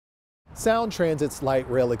Sound Transit's light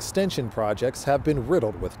rail extension projects have been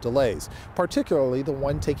riddled with delays, particularly the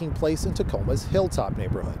one taking place in Tacoma's Hilltop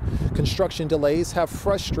neighborhood. Construction delays have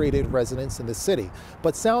frustrated residents in the city,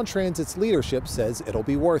 but Sound Transit's leadership says it'll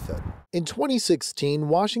be worth it. In 2016,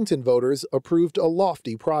 Washington voters approved a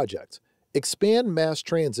lofty project: expand mass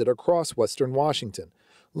transit across western Washington,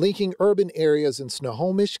 linking urban areas in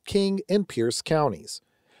Snohomish, King, and Pierce counties.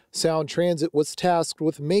 Sound Transit was tasked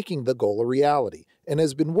with making the goal a reality and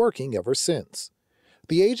has been working ever since.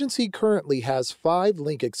 The agency currently has 5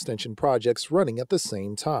 link extension projects running at the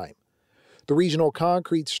same time. The regional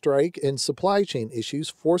concrete strike and supply chain issues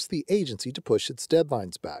forced the agency to push its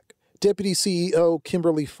deadlines back. Deputy CEO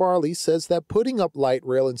Kimberly Farley says that putting up light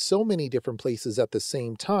rail in so many different places at the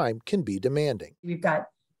same time can be demanding. We've got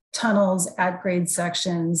tunnels, at-grade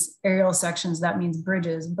sections, aerial sections. That means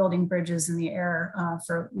bridges, building bridges in the air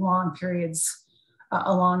for long periods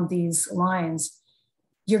along these lines.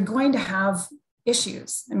 You're going to have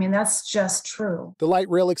issues. I mean, that's just true. The light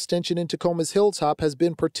rail extension in Tacoma's Hilltop has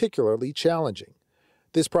been particularly challenging.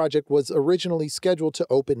 This project was originally scheduled to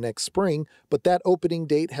open next spring, but that opening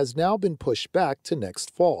date has now been pushed back to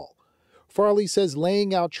next fall. Farley says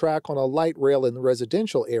laying out track on a light rail in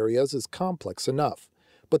residential areas is complex enough,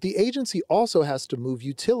 but the agency also has to move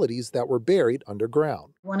utilities that were buried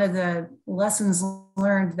underground. One of the lessons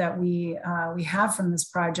learned that we have from this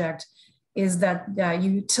project is that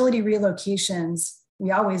utility relocations,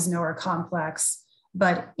 we always know, are complex,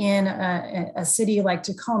 but in a city like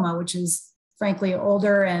Tacoma, which is frankly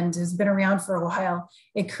older and has been around for a while,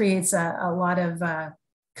 it creates a lot of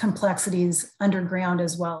complexities underground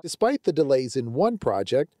as well. Despite the delays in one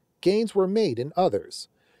project, gains were made in others.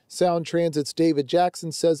 Sound Transit's David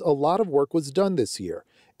Jackson says a lot of work was done this year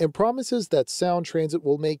and promises that Sound Transit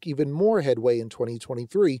will make even more headway in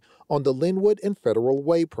 2023 on the Linwood and Federal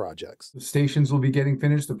Way projects. The stations will be getting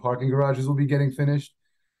finished, the parking garages will be getting finished,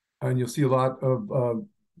 and you'll see a lot of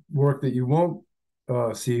work that you won't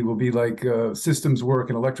see will be like systems work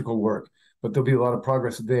and electrical work, but there'll be a lot of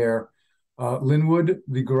progress there. Linwood,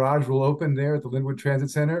 the garage will open there at the Linwood Transit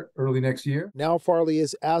Center early next year. Now Farley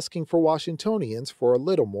is asking for Washingtonians for a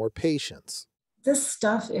little more patience. This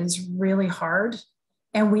stuff is really hard,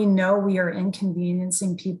 and we know we are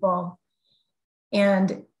inconveniencing people,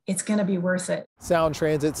 and it's going to be worth it. Sound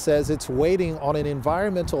Transit says it's waiting on an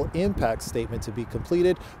environmental impact statement to be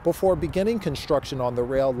completed before beginning construction on the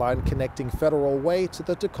rail line connecting Federal Way to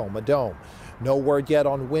the Tacoma Dome. No word yet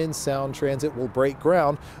on when Sound Transit will break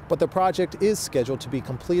ground, but the project is scheduled to be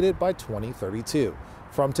completed by 2032.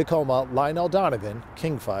 From Tacoma, Lionel Donovan,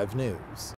 King 5 News.